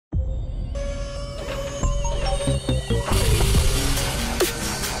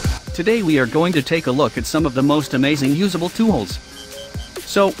Today we are going to take a look at some of the most amazing usable tools.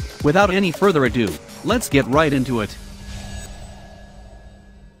 So, without any further ado, let's get right into it.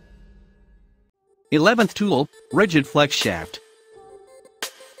 11th tool, Rigid Flex Shaft.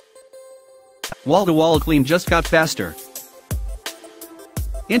 Wall-to-wall clean just got faster.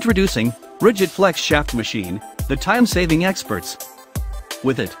 Introducing Rigid Flex Shaft Machine, the time-saving experts.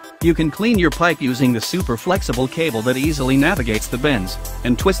 With it, you can clean your pipe using the super flexible cable that easily navigates the bends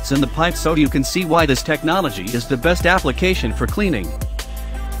and twists in the pipe, so you can see why this technology is the best application for cleaning.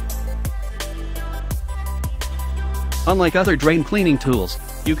 Unlike other drain cleaning tools,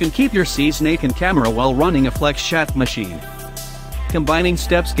 you can keep your snake in camera while running a flex shaft machine. Combining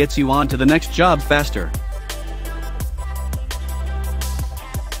steps gets you on to the next job faster.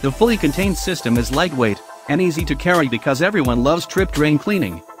 The fully contained system is lightweight and easy to carry because everyone loves trip drain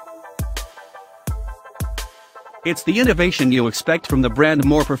cleaning. It's the innovation you expect from the brand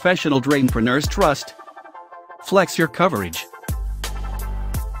more professional drainpreneurs trust. Flex your coverage.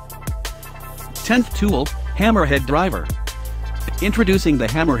 10th tool, Hammerhead Driver. Introducing the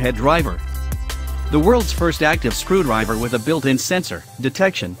Hammerhead Driver. The world's first active screwdriver with a built-in sensor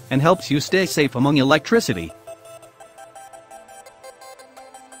detection and helps you stay safe among electricity.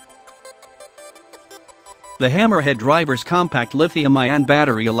 The Hammerhead Driver's compact lithium-ion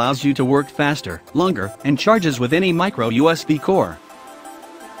battery allows you to work faster, longer, and charges with any micro USB core.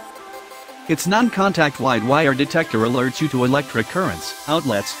 Its non-contact wide wire detector alerts you to electric currents,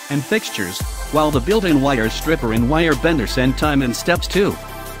 outlets, and fixtures, while the built-in wire stripper and wire bender send time and steps too.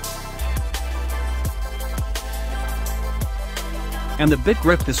 And the bit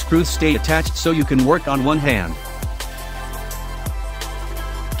grip, the screws stay attached so you can work on one hand.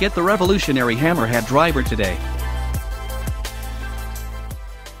 Get the revolutionary Hammerhead Driver today.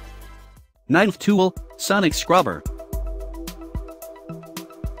 9th tool, Sonic Scrubber.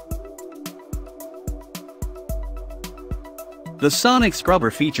 The Sonic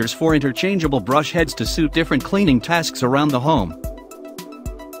Scrubber features 4 interchangeable brush heads to suit different cleaning tasks around the home.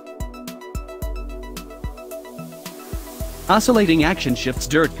 Oscillating action shifts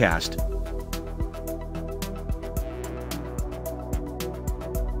dirt cast.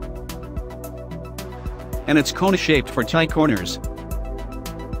 And it's cone-shaped for tight corners.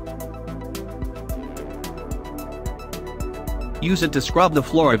 Use it to scrub the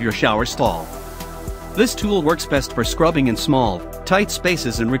floor of your shower stall. This tool works best for scrubbing in small, tight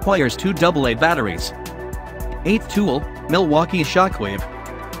spaces and requires 2 AA batteries. 8th tool, Milwaukee Shockwave.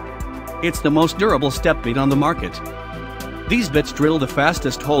 It's the most durable step bit on the market. These bits drill the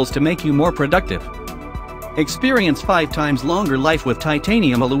fastest holes to make you more productive. Experience 5 times longer life with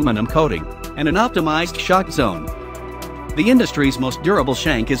titanium aluminum coating and an optimized shock zone. The industry's most durable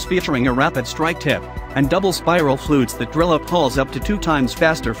shank is featuring a rapid strike tip and double spiral flutes that drill up holes up to 2 times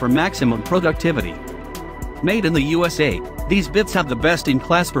faster for maximum productivity. Made in the USA, these bits have the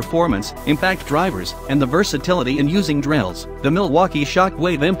best-in-class performance, impact drivers, and the versatility in using drills. The Milwaukee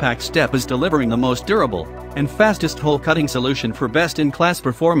Shockwave Impact Step is delivering the most durable and fastest hole-cutting solution for best-in-class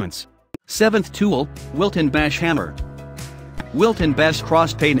performance. 7th tool, Wilton Bash Hammer. Wilton Bash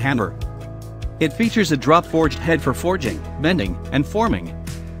Cross-Pane Hammer. It features a drop-forged head for forging, bending, and forming.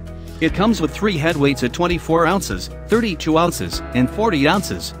 It comes with 3 head weights at 24 ounces, 32 ounces, and 40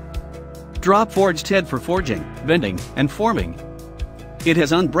 ounces. Drop-forged head for forging, bending, and forming. It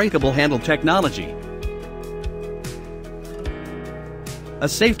has unbreakable handle technology. A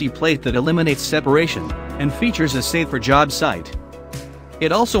safety plate that eliminates separation, and features a safer job site.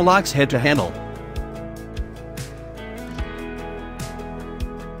 It also locks head to handle.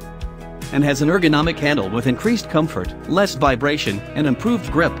 And has an ergonomic handle with increased comfort, less vibration, and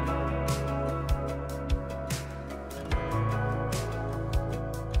improved grip.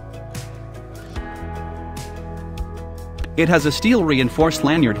 It has a steel-reinforced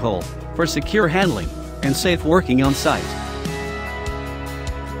lanyard hole for secure handling and safe working on site.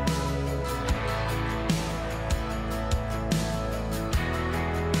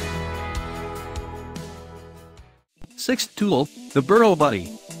 Sixth tool, the Burrow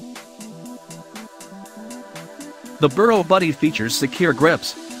Buddy. The Burrow Buddy features secure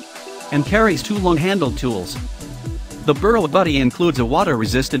grips and carries 2 long-handled tools. The Burrow Buddy includes a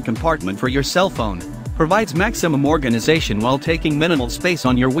water-resistant compartment for your cell phone, provides maximum organization while taking minimal space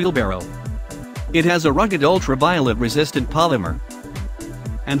on your wheelbarrow. It has a rugged ultraviolet-resistant polymer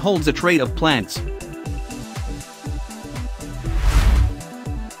and holds a tray of plants.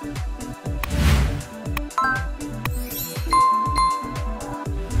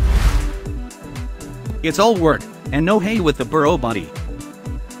 It's all work and no hay with the Burrow Buddy.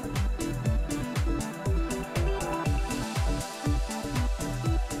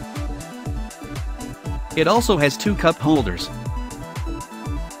 It also has 2 cup holders.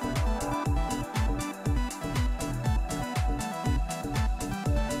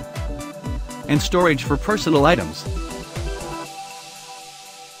 And storage for personal items.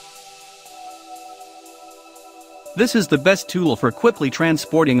 This is the best tool for quickly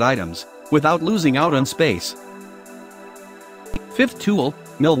transporting items, without losing out on space. 5th tool,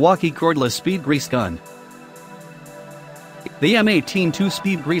 Milwaukee Cordless Speed Grease Gun. The M18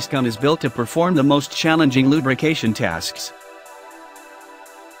 2-speed grease gun is built to perform the most challenging lubrication tasks.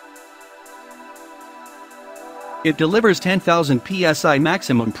 It delivers 10,000 psi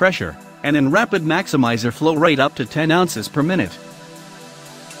maximum pressure, and in rapid maximizer flow rate up to 10 ounces per minute.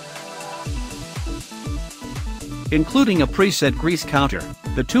 Including a preset grease counter,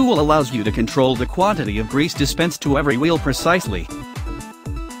 the tool allows you to control the quantity of grease dispensed to every wheel precisely.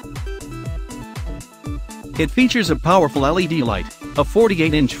 It features a powerful LED light, a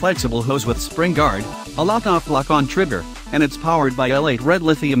 48-inch flexible hose with spring guard, a lock-off lock-on trigger, and it's powered by L8 red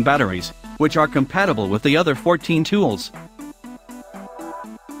lithium batteries, which are compatible with the other 14 tools.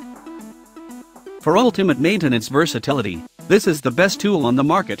 For ultimate maintenance versatility, this is the best tool on the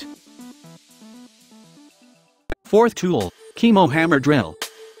market. 4th tool, Chemo Hammer Drill.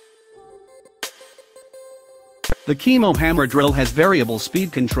 The Chemo Hammer Drill has variable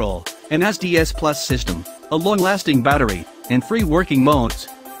speed control, an SDS Plus system, a long-lasting battery, and 3 working modes.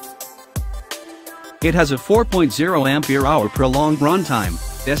 It has a 4.0 ampere-hour prolonged runtime,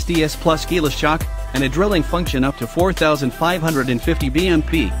 SDS Plus keyless shock, and a drilling function up to 4,550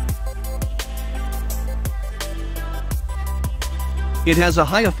 BMP. It has a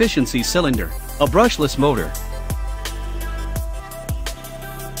high-efficiency cylinder, a brushless motor,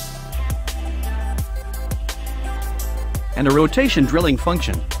 and a rotation drilling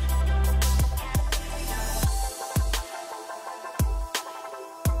function.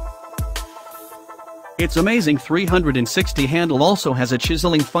 Its amazing 360 handle also has a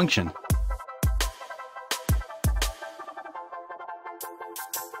chiseling function.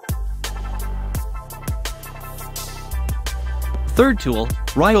 Third tool,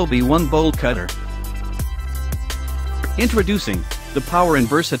 Ryobi 1 Bolt Cutter. Introducing the power and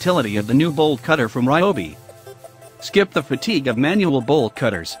versatility of the new bolt cutter from Ryobi. Skip the fatigue of manual bolt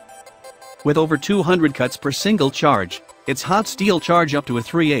cutters. With over 200 cuts per single charge, its hot steel charge up to a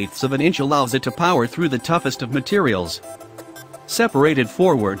 3/8 of an inch allows it to power through the toughest of materials. Separated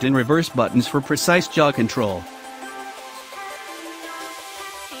forward and reverse buttons for precise jaw control.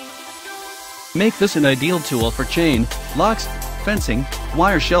 Make this an ideal tool for chain, locks, fencing,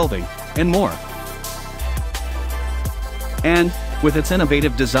 wire shelving, and more. And, with its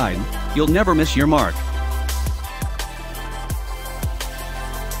innovative design, you'll never miss your mark.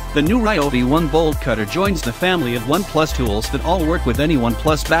 The new Ryobi 1 Bolt Cutter joins the family of OnePlus tools that all work with any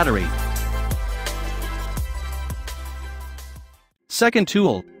OnePlus battery. Second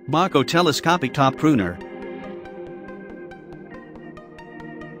tool, Bahco Telescopic Top Pruner.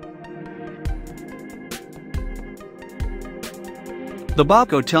 The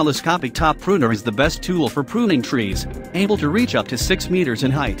Bahco Telescopic Top Pruner is the best tool for pruning trees, able to reach up to 6 meters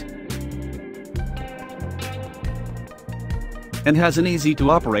in height. And has an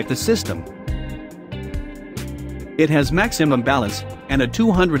easy-to-operate the system. It has maximum balance, and a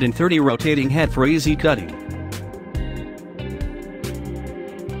 230 rotating head for easy cutting.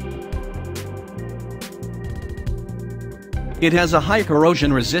 It has a high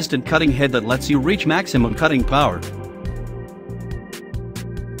corrosion-resistant cutting head that lets you reach maximum cutting power.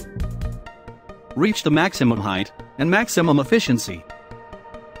 Reach the maximum height, and maximum efficiency.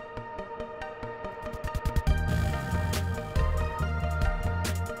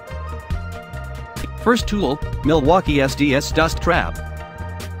 First tool, Milwaukee SDS Dust Trap.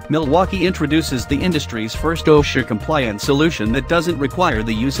 Milwaukee introduces the industry's first OSHA-compliant solution that doesn't require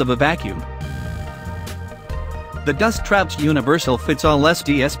the use of a vacuum. The Dust Trap's universal fits-all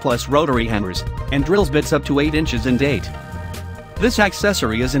SDS Plus rotary hammers, and drills bits up to 8 inches in date. This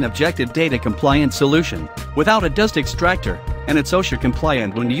accessory is an objective data-compliant solution, without a dust extractor, and it's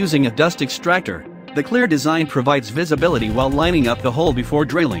OSHA-compliant when using a dust extractor. The clear design provides visibility while lining up the hole before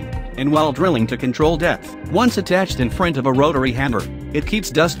drilling, and while drilling to control depth. Once attached in front of a rotary hammer, it keeps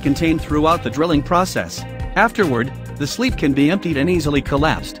dust contained throughout the drilling process. Afterward, the sleeve can be emptied and easily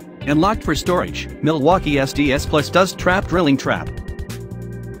collapsed, and locked for storage. Milwaukee SDS Plus Dust Trap Drilling Trap.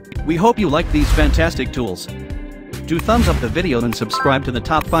 We hope you like these fantastic tools. Do thumbs up the video and subscribe to the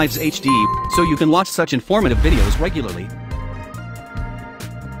Top 5s HD, so you can watch such informative videos regularly.